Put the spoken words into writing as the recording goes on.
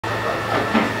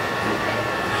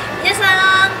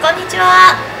こんにち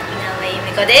は、井上由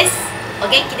美子です。お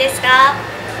元気ですか？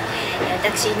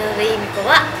私井上由美子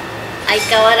は相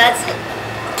変わらず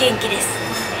元気です。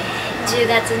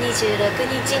10月26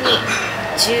日に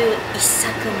11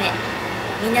作目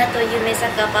「みなと夢酒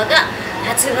場」が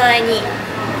発売に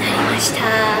なりました。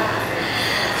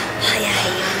早いよ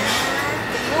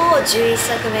な。もう11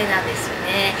作目なんですよ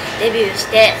ね。デビューし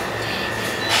て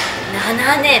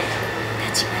7年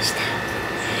経ちました。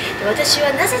私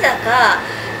はなぜだか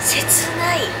切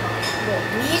ないも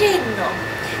う未練の、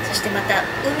そしてまた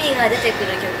海が出てく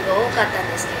る曲が多かったん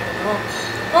ですけれども、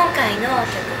今回の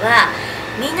曲は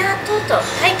「港」と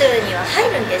タイトルには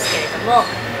入るんですけれども、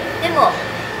でも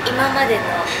今までの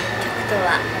曲と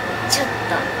はちょっ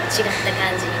と違った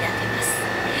感じになっています。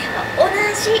同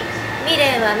じ未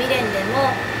練は未練で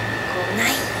もこう泣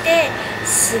いて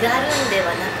すがるんでは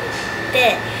なくっ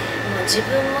て、もう自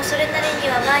分もそれなりに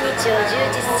は毎日を充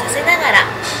実させながら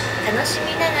楽し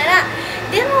みながら、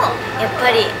でもやっぱ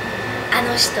りあ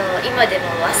の人を今でも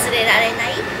忘れられな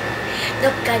い、ど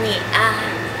っかにあ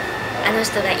の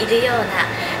人がいるような、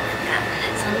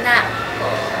そんなこ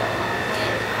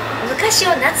う昔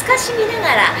を懐かしみな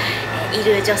がらい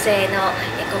る女性の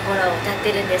心を歌っ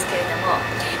てるんですけれども、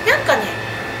なんかね、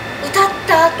歌っ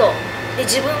た後で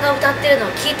自分が歌ってるのを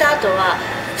聞いた後は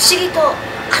不思議とあっ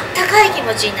たかい気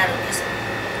持ちになるんです。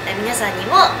皆さんに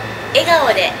も笑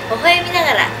顔で微笑みな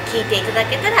がら聴いていただ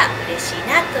けたら嬉しい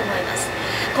なと思います。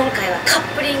今回はカ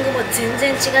ップリングも全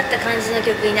然違った感じの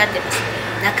曲になってます。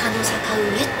中野坂上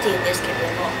っていうんですけれ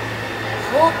ども、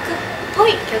フォークっぽ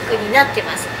い曲になって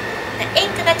ます。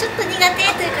演歌がちょっと苦手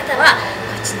という方は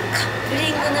こっちのカップ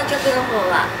リングの曲の方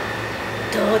は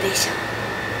どうでしょ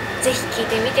う。ぜひ聴い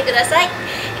てみてください。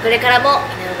これからも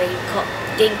井上由美子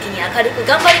元気に明るく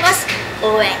頑張ります。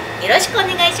応援よろしくお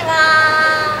願いしま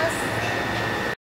す。